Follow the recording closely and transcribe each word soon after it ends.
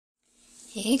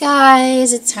Hey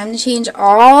guys, it's time to change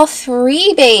all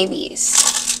 3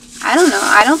 babies. I don't know,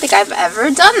 I don't think I've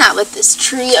ever done that with this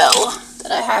trio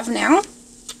that I have now.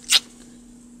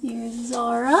 Here's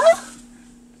Zara.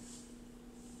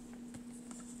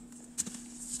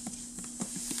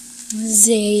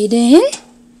 Zayden.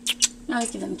 I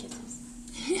always give them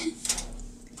kisses.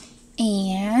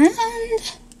 And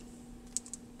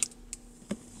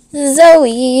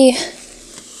Zoe.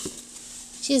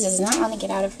 She does not want to get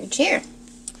out of her chair.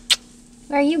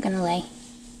 Where are you gonna lay?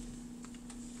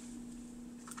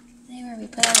 There where we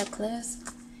put all our clothes.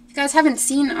 If you guys haven't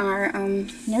seen our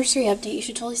nursery update, you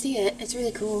should totally see it. It's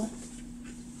really cool.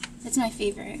 It's my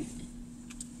favorite.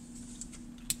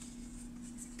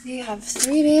 We have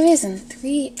 3 babies and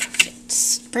 3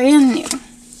 outfits. Brand new.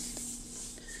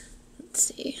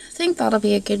 Let's see. I think that'll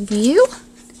be a good view.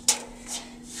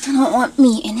 I don't want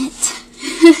me in it.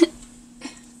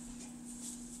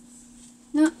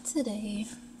 Not today.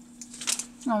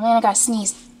 Oh man, I gotta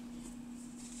sneeze.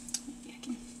 Maybe I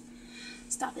can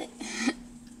stop it.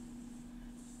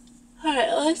 Alright,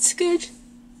 let's get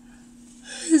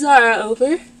Zara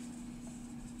over.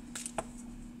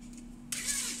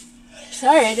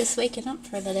 Sorry, just waking up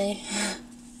for the day.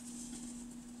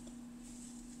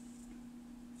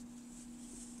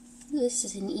 This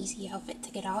is an easy outfit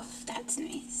to get off. That's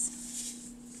nice.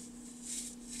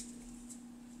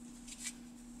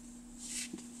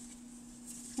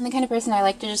 I'm the kind of person I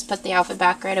like to just put the outfit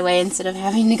back right away instead of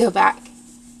having to go back,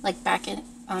 like back it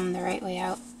the right way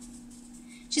out.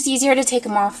 It's just easier to take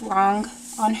them off wrong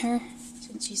on her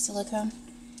since she's silicone.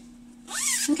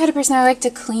 I'm the kind of person I like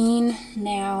to clean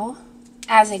now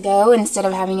as I go instead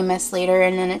of having a mess later,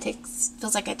 and then it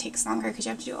feels like it takes longer because you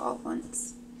have to do it all at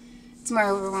once. It's more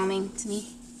overwhelming to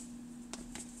me.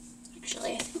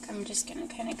 Actually, I think I'm just gonna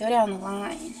kind of go down the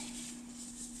line.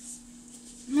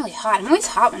 I'm really hot. I'm always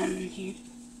hot when I'm in here.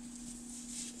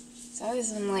 So I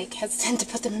always am like hesitant to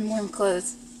put them in warm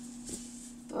clothes.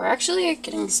 But we're actually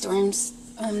getting storms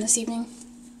this evening.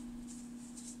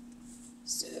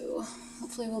 So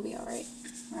hopefully we'll be alright.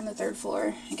 We're on the 3rd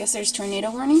floor. I guess there's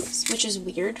tornado warnings, which is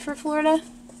weird for Florida.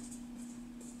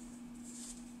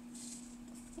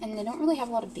 And they don't really have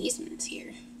a lot of basements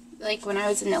here. Like when I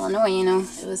was in Illinois, you know,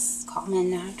 it was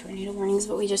common to have tornado warnings,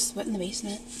 but we just went in the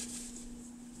basement.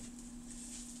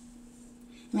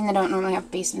 I mean, they don't normally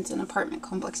have basements in apartment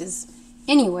complexes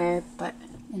anywhere, but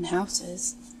in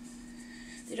houses,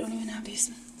 they don't even have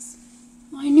basements.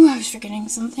 Well, I knew I was forgetting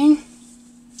something.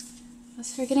 I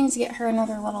was forgetting to get her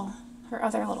her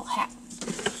other little hat.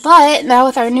 But now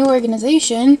with our new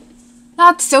organization,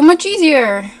 that's so much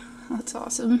easier. That's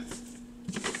awesome.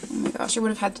 Oh my gosh, I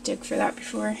would have had to dig for that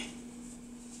before.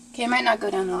 Okay, I might not go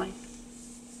down the line.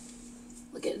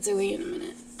 Look at Zoe in a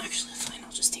minute. Actually, fine,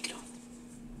 I'll just take it off.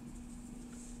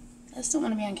 I just don't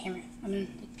want to be on camera. I'm in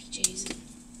like PJs.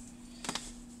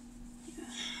 Yeah.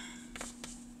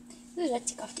 Ooh,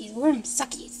 let's take off these worm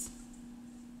suckies.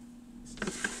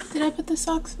 Did I put the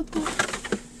socks with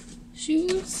the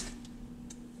shoes?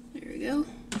 There we go.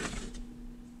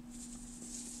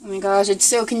 Oh my gosh, it's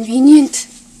so convenient.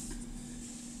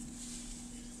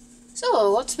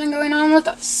 So, what's been going on with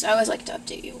us? I always like to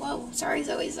update you. Whoa, sorry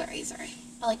Zoe, sorry.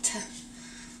 I like to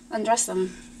undress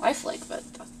them lifelike, but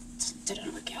that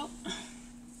didn't work out.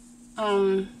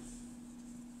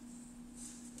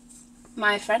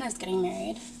 My friend is getting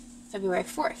married February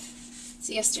 4th.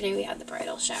 So yesterday we had the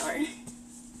bridal shower.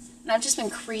 And I've just been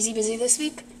crazy busy this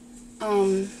week.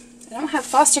 I don't have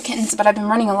foster kittens, but I've been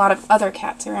running a lot of other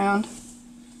cats around.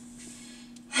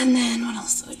 And then, what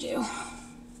else did I do? I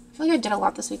feel like I did a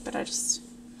lot this week, but I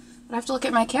have to look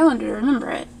at my calendar to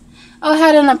remember it. Oh, I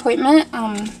had an appointment.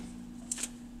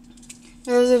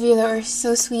 For those of you that were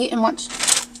so sweet and watched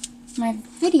my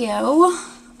video,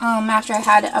 after I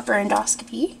had an upper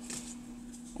endoscopy,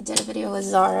 I did a video with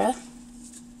Zara,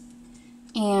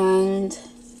 and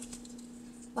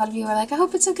a lot of you were like, I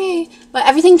hope it's okay, but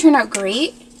everything turned out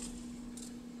great.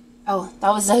 Oh, that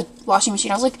was the washing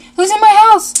machine. I was like, who's in my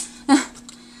house?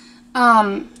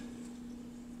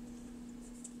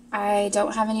 I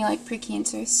don't have any like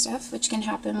precancerous stuff, which can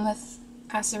happen with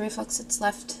acid reflux that's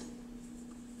left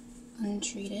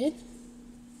untreated,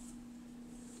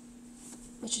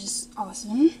 which is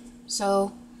awesome.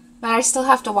 So, but I still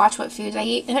have to watch what foods I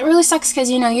eat, and it really sucks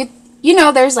because you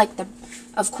know there's like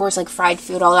of course like fried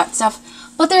food, all that stuff,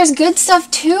 but there's good stuff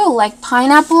too, like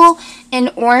pineapple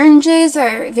and oranges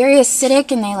are very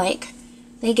acidic, and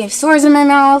they give sores in my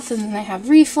mouth, and then I have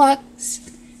reflux.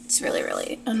 It's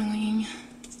really annoying.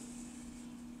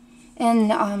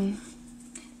 And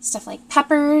stuff like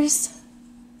peppers,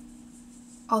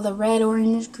 all the red,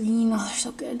 orange, green, oh, they're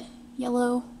so good.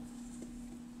 Yellow.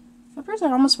 Peppers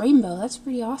are almost rainbow. That's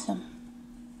pretty awesome.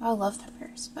 I love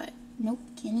peppers, but nope,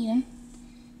 can't eat them.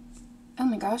 Oh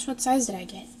my gosh, what size did I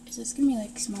get? Is this gonna be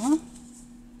like small?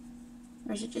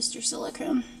 Or is it just your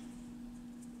silicone?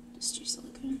 Just your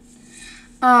silicone.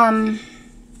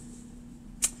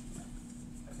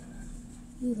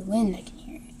 Ooh, the wind, I can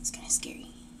hear it. It's kind of scary.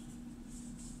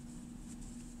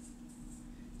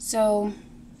 So,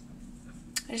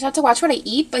 I just have to watch what I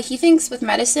eat, but he thinks with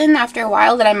medicine, after a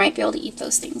while, that I might be able to eat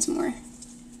those things more.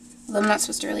 Although I'm not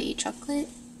supposed to really eat chocolate,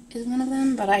 is one of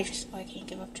them, but I can't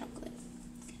give up chocolate.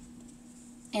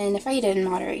 And if I eat it in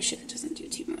moderation, it doesn't do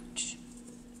too much.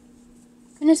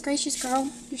 Goodness gracious, girl.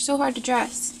 You're so hard to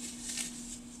dress.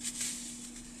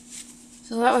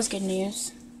 So that was good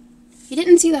news. He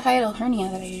didn't see the hiatal hernia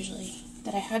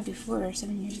that I had before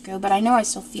 7 years ago, but I know I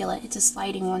still feel it. It's a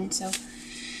sliding one, so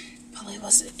probably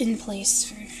wasn't in place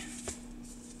for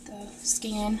the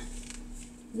scan.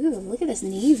 Ooh, look at this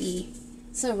navy.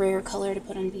 It's a rare color to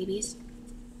put on babies.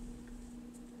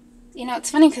 You know,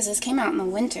 it's funny because this came out in the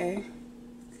winter,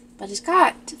 but it's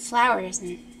got flowers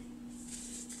and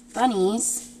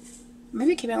bunnies.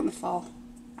 Maybe it came out in the fall.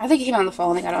 I think it came out in the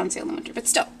fall and they got it on sale in the winter, but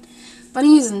still.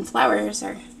 Bunnies and flowers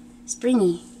are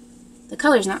springy. The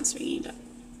color's not springy, but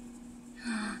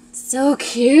so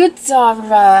cute,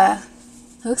 Zara.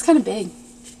 It looks kind of big.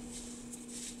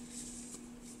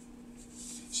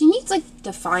 She needs like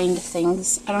defined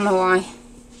things. I don't know why.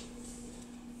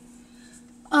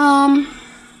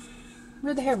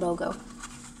 Where'd the hairball go?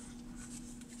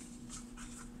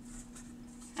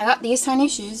 I got these tiny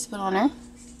shoes to put on her. I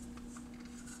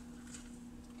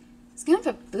was gonna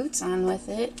put boots on with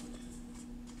it.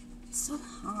 It's so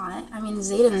hot. I mean,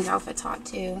 Zayden's outfit's hot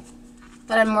too.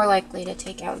 But I'm more likely to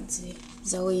take out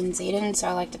Zoe and Zayden, so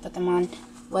I like to put them on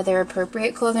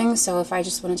weather-appropriate clothing, so if I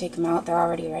just want to take them out, they're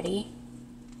already ready.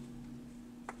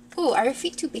 Ooh, are your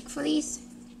feet too big for these?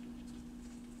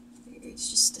 It's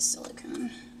just a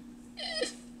silicone.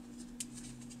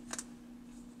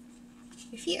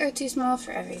 Your feet are too small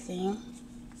for everything.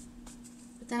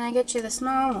 But then I get you the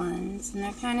small ones, and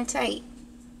they're kind of tight.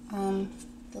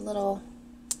 The little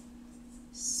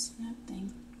snap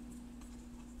thing.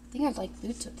 I think I'd like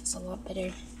boots with this a lot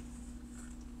better.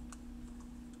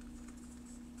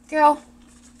 Girl,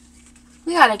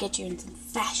 we gotta get you in some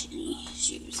fashion-y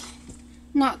shoes.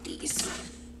 Not these.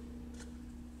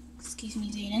 Excuse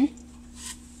me, Zayden.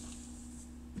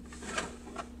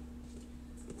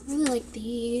 I really like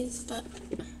these, but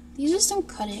these just don't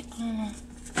cut it. I don't know.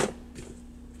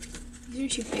 These are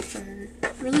too big for her.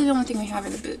 Really, the only thing we have are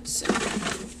the boots, so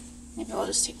maybe I'll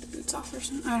just take the boots off or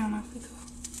something. I don't know if we go.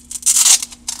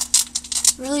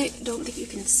 Really don't think you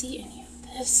can see any of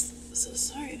this, so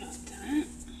sorry about that.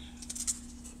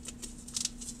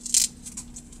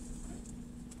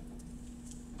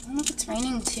 I don't know if it's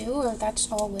raining too, or if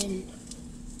that's all wind.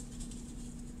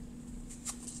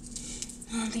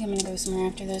 I don't think I'm gonna go somewhere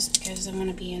after this because I want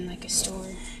to be in like a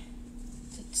store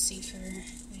that's safer.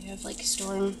 They have like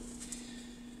storm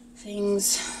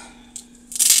things.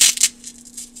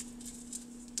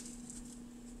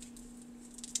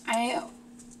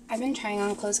 I've been trying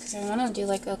on clothes because I want to do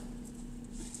like a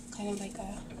kind of like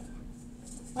a.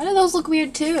 Why do those look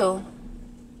weird too?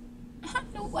 I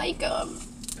don't like them.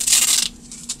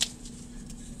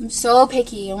 I'm so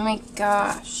picky. Oh my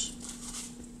gosh.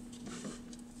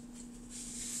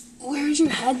 Where's your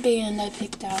headband I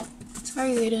picked out?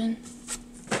 Sorry, Zayden.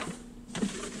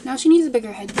 Now she needs a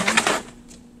bigger headband.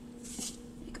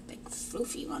 Like a big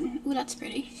floofy one. Ooh, that's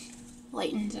pretty.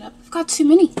 Lightens it up. I've got too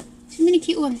many. Too many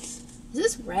cute ones. Is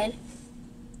this red?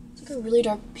 It's like a really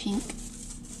dark pink.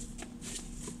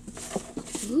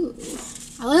 Ooh.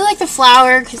 I really like the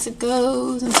flower because it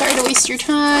goes. I'm sorry to waste your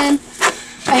time.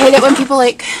 I hate it when people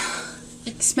like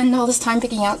spend all this time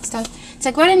picking out stuff. It's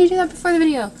like, why didn't you do that before the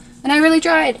video? And I really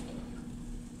tried.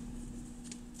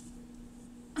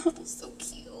 Oh, so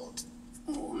cute.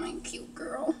 Oh, my cute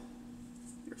girl.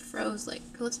 Your fro's like,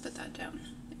 let's put that down.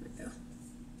 There we go.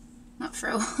 Not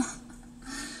fro.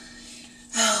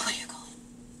 Oh, what do you call it?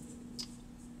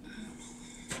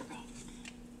 Forgot.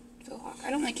 Faux hawk. I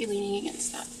don't like you leaning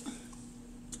against that.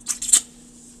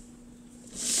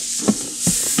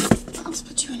 Let's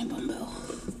put you in a bumbo.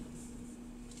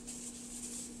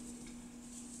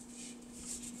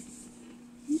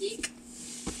 Yeek.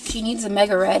 She needs a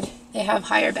mega red. They have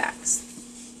higher backs.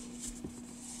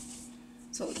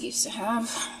 That's what we used to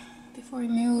have before we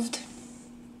moved.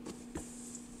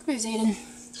 Come here, Zayden.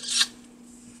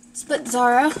 Split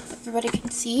Zara. Everybody can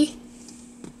see.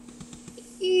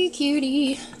 Eee,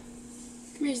 cutie.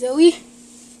 Come here, Zoe.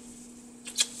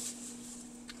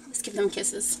 Let's give them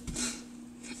kisses.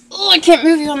 Oh, I can't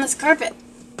move you on this carpet.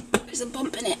 there's a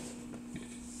bump in it.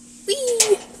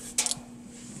 Whee!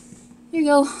 There you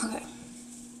go. Okay.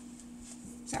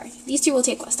 Sorry. These two will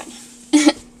take less time.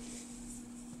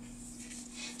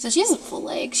 So she has a full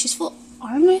leg. She's full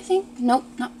arm, I think? Nope,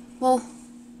 not. Well,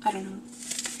 I don't know.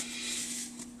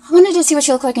 I wanted to see what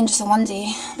she looked like in just a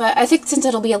onesie, but I think since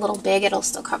it'll be a little big, it'll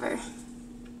still cover.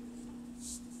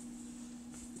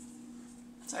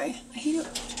 Sorry, I hate it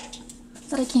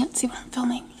that I can't see what I'm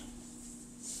filming.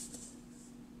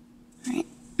 Alright,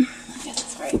 I guess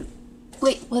that's right.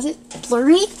 Wait, was it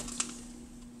blurry?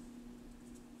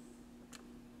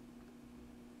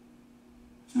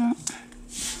 Oh.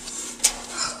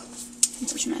 I'm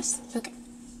such a mess. Okay.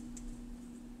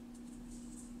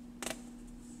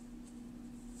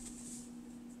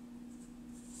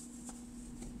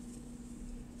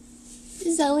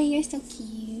 Zoe, you're so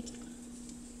cute.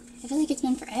 I feel like it's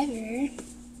been forever. I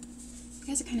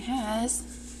guess it kind of has.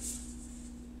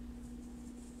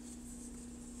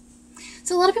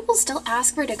 So a lot of people still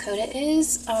ask where Dakota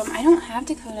is. I don't have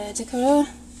Dakota. Dakota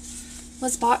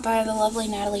was bought by the lovely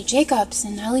Natalie Jacobs,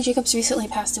 and Natalie Jacobs recently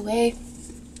passed away.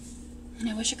 And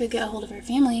I wish I could get a hold of her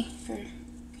family for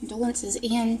condolences.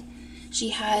 And she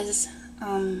has,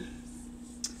 did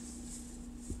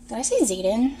I say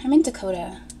Zayden? I meant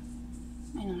Dakota.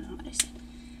 I don't know what I said.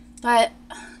 But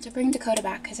to bring Dakota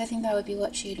back, because I think that would be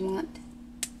what she'd want.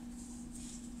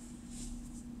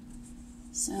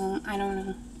 So, I don't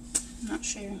know. I'm not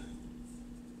sure.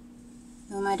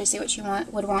 Who am I to say what she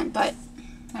would want, but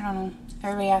I don't know.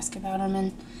 Everybody asked about him,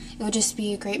 and it would just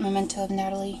be a great memento of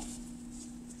Natalie.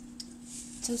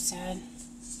 So sad.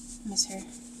 I miss her.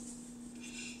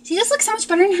 She just looks so much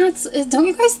better in hats. Don't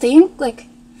you guys think? Like,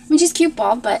 I mean, she's cute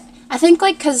bald, but I think,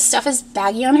 like, because stuff is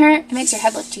baggy on her, it makes her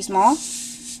head look too small.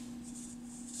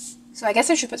 So I guess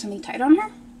I should put something tight on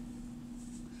her.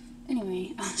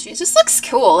 Anyway, oh, she just looks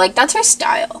cool. Like, that's her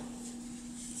style.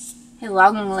 Her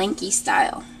long, lanky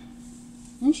style.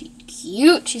 Isn't she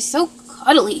cute? She's so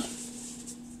cuddly.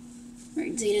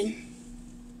 Alright, Zayden.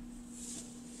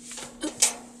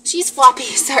 Oops. She's floppy.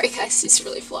 Sorry, guys. She's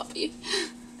really floppy.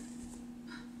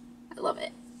 I love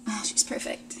it. Oh, she's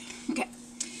perfect. Okay.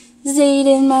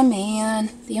 Zayden, my man.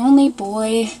 The only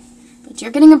boy. But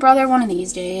you're getting a brother one of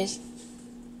these days.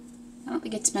 I don't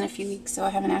think it's been a few weeks, so I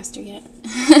haven't asked her yet.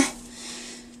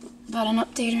 About an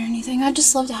update or anything. I'd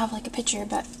just love to have, like, a picture,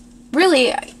 but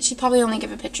really, she'd probably only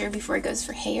give a picture before it goes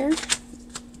for hair.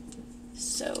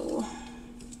 So...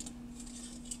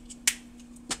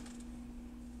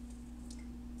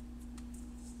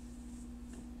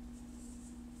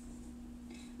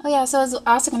 oh yeah, so I was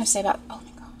also going to say about... oh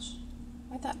my gosh.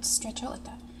 Why'd that stretch out like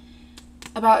that?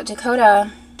 About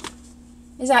Dakota.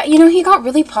 Is that, you know, he got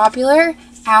really popular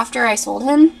after I sold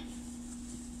him.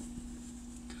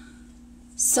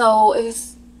 So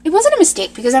it wasn't a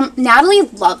mistake because Natalie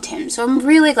loved him. So I'm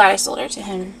really glad I sold her to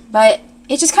him. But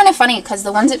it's just kind of funny because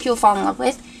the ones that people fall in love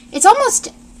with, it's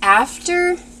almost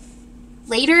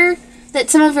later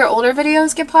that some of her older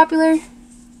videos get popular.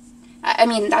 I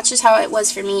mean, that's just how it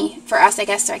was for me. For us, I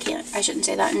guess, so I shouldn't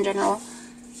say that in general.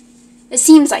 It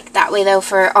seems like that way, though,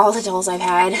 for all the dolls I've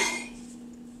had.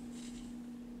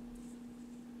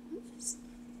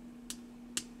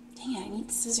 Dang it, I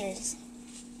need scissors.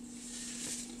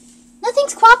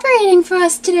 Nothing's cooperating for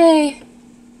us today.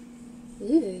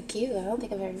 Ooh, cute. I don't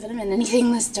think I've ever put him in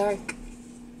anything this dark.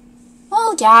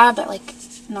 Well, yeah, but, like,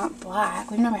 not black.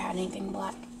 We've never had anything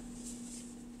black.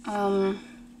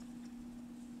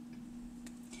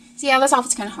 So yeah, this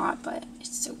outfit's kind of hot, but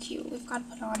it's so cute. We've got to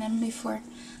put it on him before...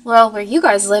 well, where you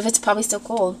guys live, it's probably still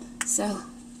cold. So,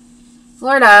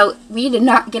 Florida, we did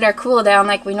not get our cool down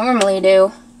like we normally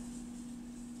do.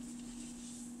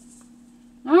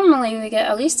 Normally, we get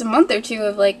at least a month or two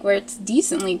of, like, where it's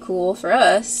decently cool for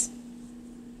us.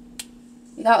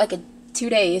 We got, like, 2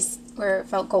 days where it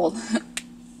felt cold.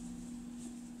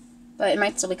 But it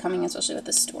might still be coming, especially with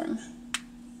the storm.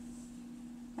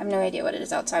 I have no idea what it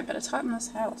is outside, but it's hot in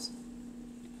this house.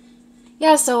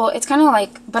 Yeah, so it's kind of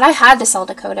like... but I had to sell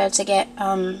Dakota to get...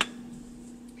 who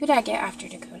did I get after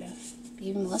Dakota?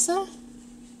 Maybe Melissa?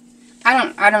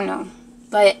 I don't know.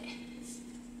 But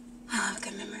I have a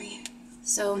good memory.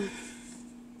 So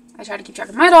I try to keep track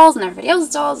of my dolls and everybody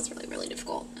else's dolls. It's really, really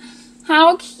difficult.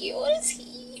 How cute is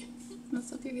he?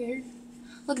 Let's look at here.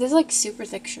 Look, this is like super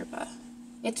thick Sherpa.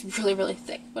 It's really, really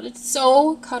thick, but it's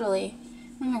so cuddly.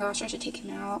 Oh my gosh, I should take him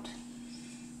out.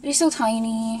 But he's so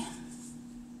tiny.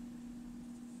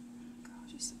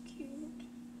 Gosh, he's so cute.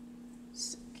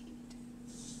 So cute.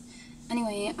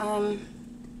 Anyway,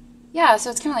 yeah,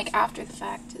 so it's kind of like after the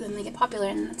fact. Then they get popular,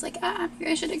 and it's like, maybe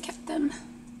I should have kept them.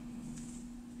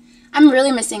 I'm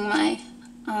really missing my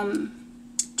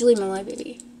Julie Malloy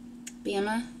baby.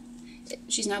 Bama.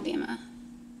 She's not Bama.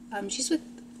 She's with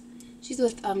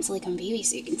Silicone Baby,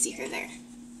 so you can see her there.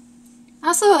 I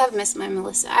also have missed my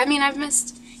Melissa. I mean, I've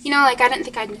missed, you know, like, I didn't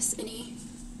think I'd miss any,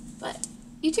 but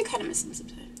you do kind of miss them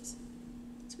sometimes.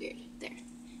 It's weird. There.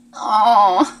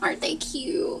 Oh, aren't they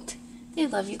cute? They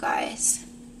love you guys.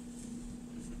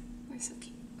 They're so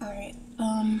cute. Alright,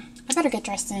 I better get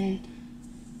dressed and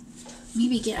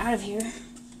maybe get out of here.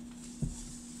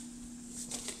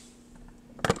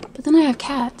 But then I have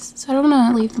cats, so I don't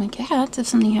want to leave my cats if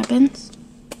something happens.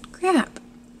 Crap.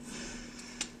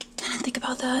 I didn't think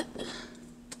about that.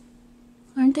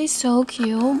 Aren't they so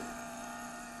cute?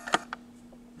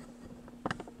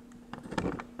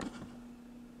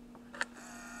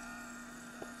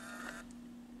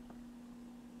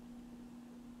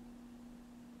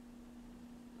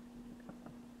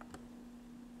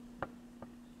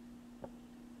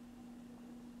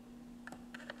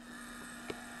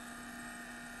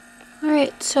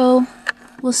 Alright, so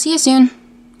we'll see you soon.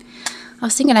 I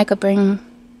was thinking I could bring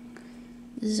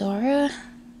Zara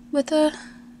with a,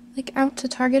 like, out to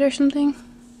Target or something.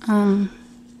 I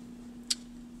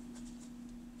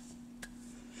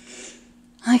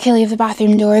can leave the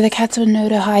bathroom door. The cats would know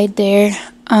to hide there.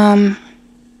 There's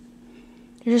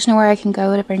just nowhere I can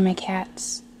go to bring my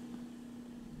cats.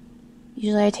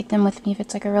 Usually I take them with me if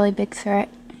it's like a really big threat,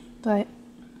 but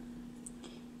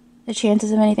the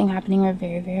chances of anything happening are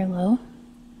very, very low.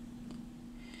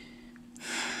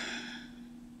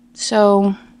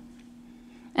 So,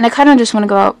 and I kind of just want to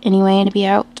go out anyway to be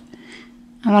out.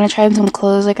 I want to try on some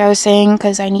clothes like I was saying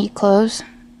because I need clothes.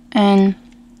 And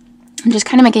I'm just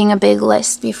kind of making a big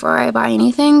list before I buy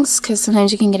anything because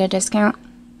sometimes you can get a discount.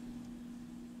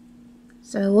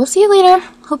 So we'll see you later.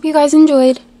 Hope you guys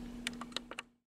enjoyed.